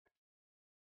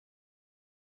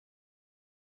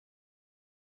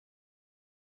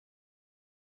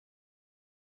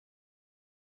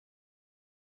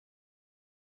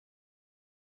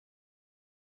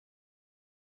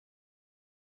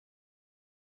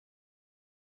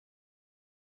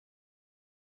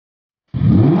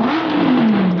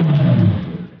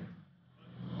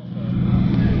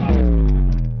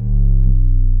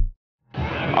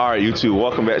Alright YouTube,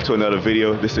 welcome back to another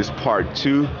video. This is part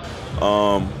 2.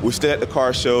 We're still at the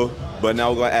car show, but now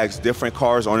we're going to ask different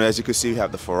cars on it. As you can see, we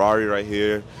have the Ferrari right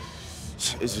here.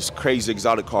 It's just crazy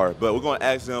exotic car. But we're going to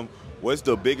ask them, what's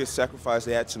the biggest sacrifice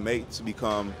they had to make to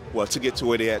become, well, to get to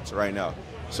where they're at right now.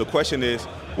 So question is,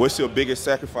 what's your biggest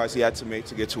sacrifice you had to make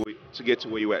to get to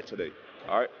where you're at today?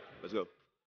 Alright, let's go.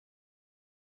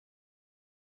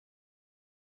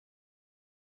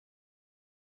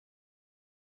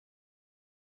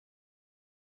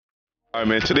 All right,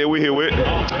 man. Today we're here with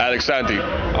Alex Santi. All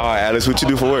right, Alex, what you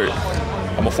do for work?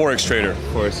 I'm a Forex trader.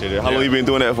 Forex trader. How long you been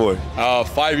doing that for?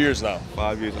 5 years now.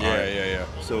 5 years. Yeah.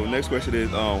 So next question is,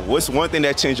 what's one thing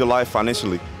that changed your life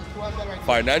financially?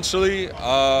 Financially,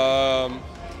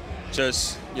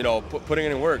 just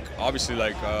putting in work. Obviously,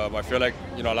 like I feel like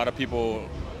a lot of people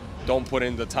don't put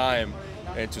in the time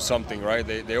into something, right?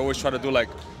 They always try to do like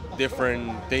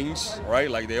different things,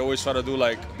 right? Like they always try to do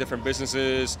like different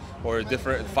businesses or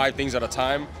different 5 things at a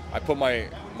time. I put my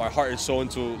heart and soul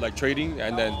into like trading,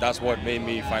 and then that's what made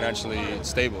me financially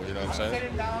stable, you know what I'm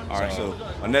saying? All right, so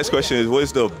my next question is, what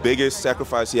is the biggest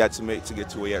sacrifice you had to make to get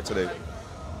to where you're at today?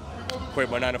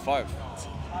 Quit my 9 to 5.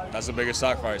 That's the biggest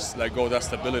sacrifice. Let go of that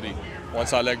stability.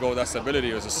 Once I let go of that stability,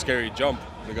 it was a scary jump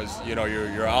because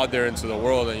you're out there into the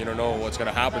world and you don't know what's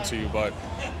gonna happen to you, but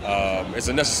it's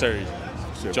a necessary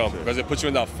jump because it puts you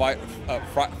in that fight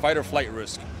or flight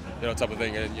risk, type of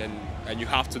thing, and you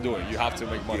have to do it. You have to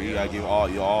make money. You gotta give all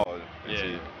your all.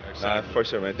 Yeah, exactly. Nah, for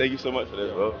sure, man. Thank you so much for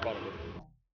this, bro.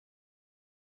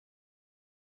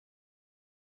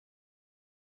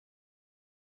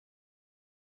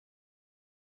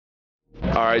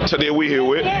 All right, today we're here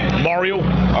with Mario. All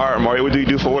right, Mario, what do you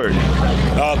do for work?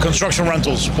 Construction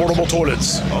rentals, portable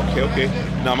toilets. Okay.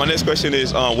 Now my next question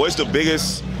is, what's the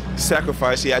biggest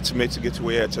sacrifice you had to make to get to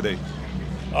where you're at today?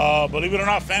 Believe it or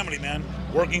not, family, man.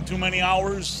 Working too many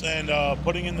hours and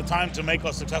putting in the time to make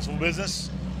a successful business.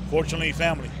 Fortunately,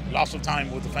 family. Lots of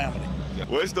time with the family.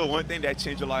 What's the one thing that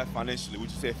changed your life financially?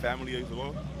 Would you say family as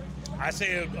well? I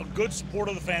say a good support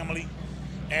of the family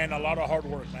and a lot of hard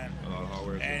work, man. A lot of hard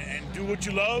work. And do what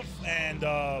you love and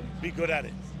be good at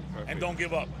it. Perfect. And don't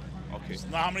give up. Okay. It's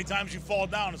not how many times you fall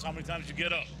down, it's how many times you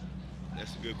get up.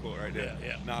 That's a good quote right there.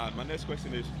 Yeah. Now, my next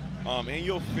question is, in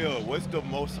your field, what's the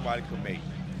most somebody could make?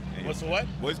 What's the what?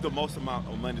 What's the most amount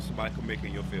of money somebody could make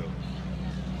in your field?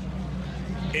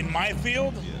 In my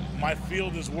field, my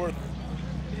field is worth,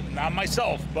 not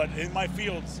myself, but in my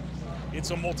fields, it's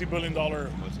a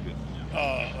multi-billion-dollar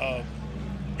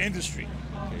industry.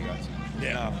 Okay, got you.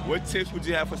 Yeah. Now, what tips would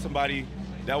you have for somebody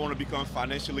that want to become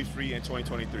financially free in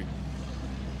 2023?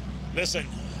 Listen,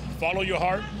 follow your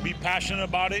heart, be passionate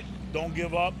about it, don't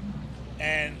give up,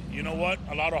 and you know what?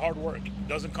 A lot of hard work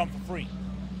doesn't come for free.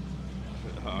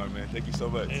 All right, man. Thank you so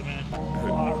much. Hey, man.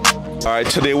 All right,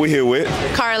 today we're here with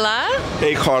Carla.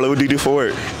 Hey, Carla, what do you do for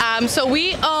work? So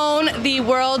we own the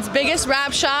world's biggest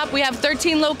wrap shop. We have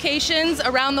 13 locations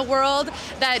around the world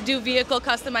that do vehicle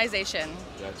customization.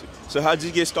 Gotcha. So how did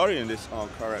you get started in this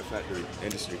car wrap factory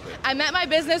industry? I met my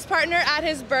business partner at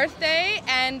his birthday,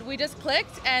 and we just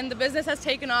clicked, and the business has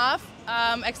taken off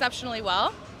exceptionally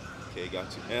well. Okay, got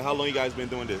you. And how long you guys been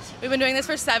doing this? We've been doing this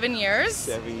for 7 years.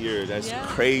 7 years. That's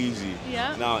crazy.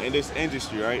 Yeah. Now, in this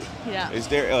industry, right? Yeah. Is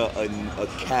there a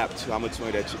cap to how much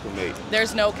money that you can make?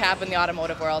 There's no cap in the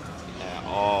automotive world.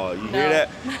 Oh, you hear that?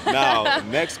 Now,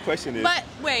 next question is... But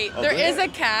wait, there is a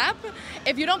cap.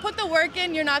 If you don't put the work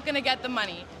in, you're not going to get the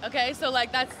money, okay? So,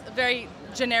 like, that's a very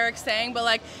generic saying, but,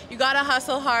 like, you got to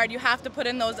hustle hard. You have to put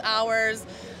in those hours.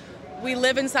 We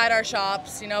live inside our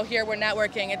shops. Here we're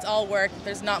networking. It's all work.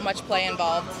 There's not much play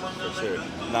involved. For sure.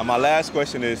 Now, my last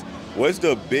question is, what's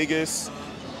the biggest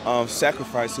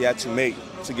sacrifice you had to make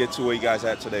to get to where you guys are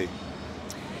at today?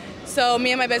 So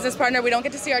me and my business partner, we don't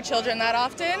get to see our children that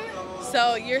often.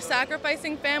 So you're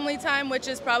sacrificing family time, which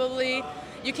is probably,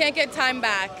 you can't get time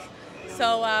back.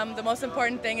 So the most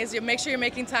important thing is you make sure you're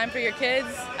making time for your kids,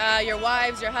 your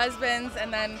wives, your husbands,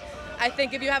 and then I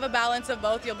think if you have a balance of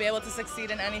both, you'll be able to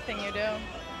succeed in anything you do.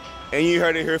 And you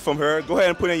heard it here from her. Go ahead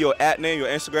and put in your @name, your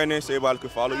Instagram name, so everybody can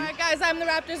follow you. All right, guys, I'm the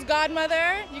Raptors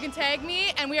godmother. You can tag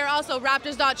me. And we are also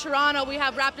Raptors.Toronto. We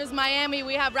have Raptors Miami.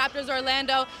 We have Raptors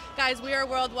Orlando. Guys, we are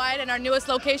worldwide, and our newest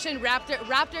location,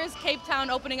 Raptors Cape Town,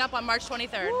 opening up on March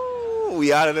 23rd. Woo,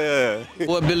 we out of there.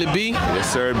 What, Billy B?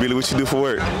 Yes, sir. Billy, what you do for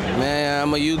work? Man,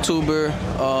 I'm a YouTuber.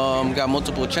 Got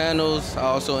multiple channels. I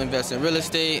also invest in real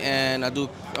estate, and I do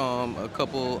a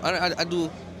couple. I do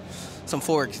some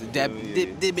Forex,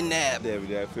 dib and nab.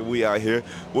 We out here.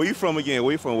 Where you from again?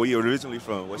 Where you from? Where you originally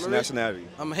from? What's your nationality?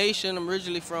 I'm Haitian. I'm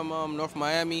originally from North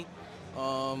Miami.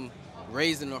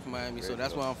 raised in North Miami, so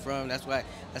that's where I'm from. That's why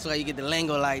you get the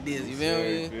lingo like this. You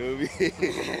feel me?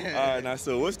 All right, now,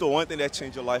 so what's the one thing that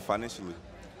changed your life financially?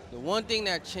 The one thing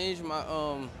that changed my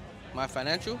my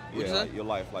financial, like your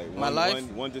life, like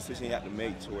one decision you had to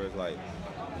make to where it's like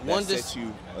that set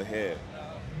you ahead.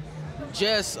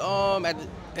 Just let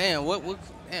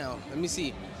me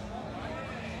see.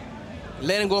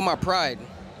 Letting go of my pride.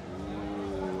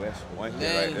 Ooh, that's one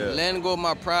thing right there. Letting go of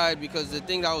my pride, because the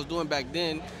thing that I was doing back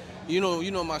then, you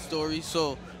know my story.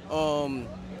 So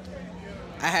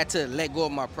I had to let go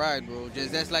of my pride, bro.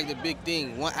 Just that's like the big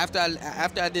thing. After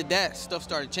I did that, stuff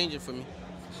started changing for me.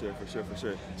 For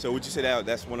sure. So would you say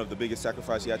that's one of the biggest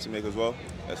sacrifices you had to make as well,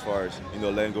 as far as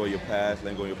letting go of your past,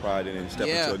 letting go of your pride, and then step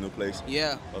into a new place?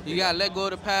 Yeah. Okay. You gotta let go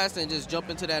of the past and just jump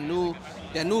into that new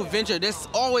venture. There's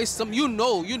always some you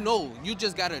you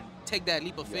just gotta take that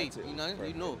leap of faith. You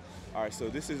know. All right, so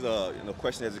this is a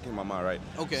question that just came to my mind, right?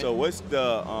 Okay. So what's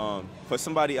the for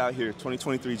somebody out here,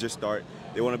 2023 just start,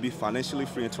 they want to be financially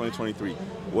free in 2023.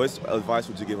 What advice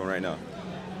would you give them right now?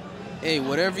 Hey,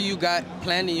 whatever you got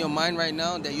planned in your mind right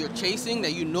now that you're chasing,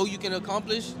 that you know you can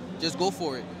accomplish, just go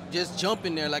for it. Just jump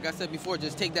in there. Like I said before,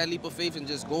 just take that leap of faith and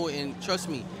just go, and trust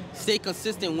me, stay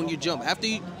consistent when you jump. After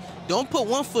you, don't put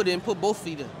one foot in, put both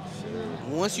feet in.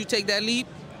 Once you take that leap,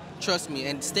 trust me,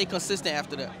 and stay consistent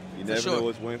after that. You never know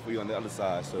what's waiting for you on the other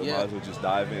side, so might as well just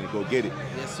dive in and go get it.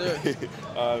 Yes, sir.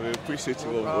 Man, appreciate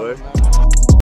you, boy.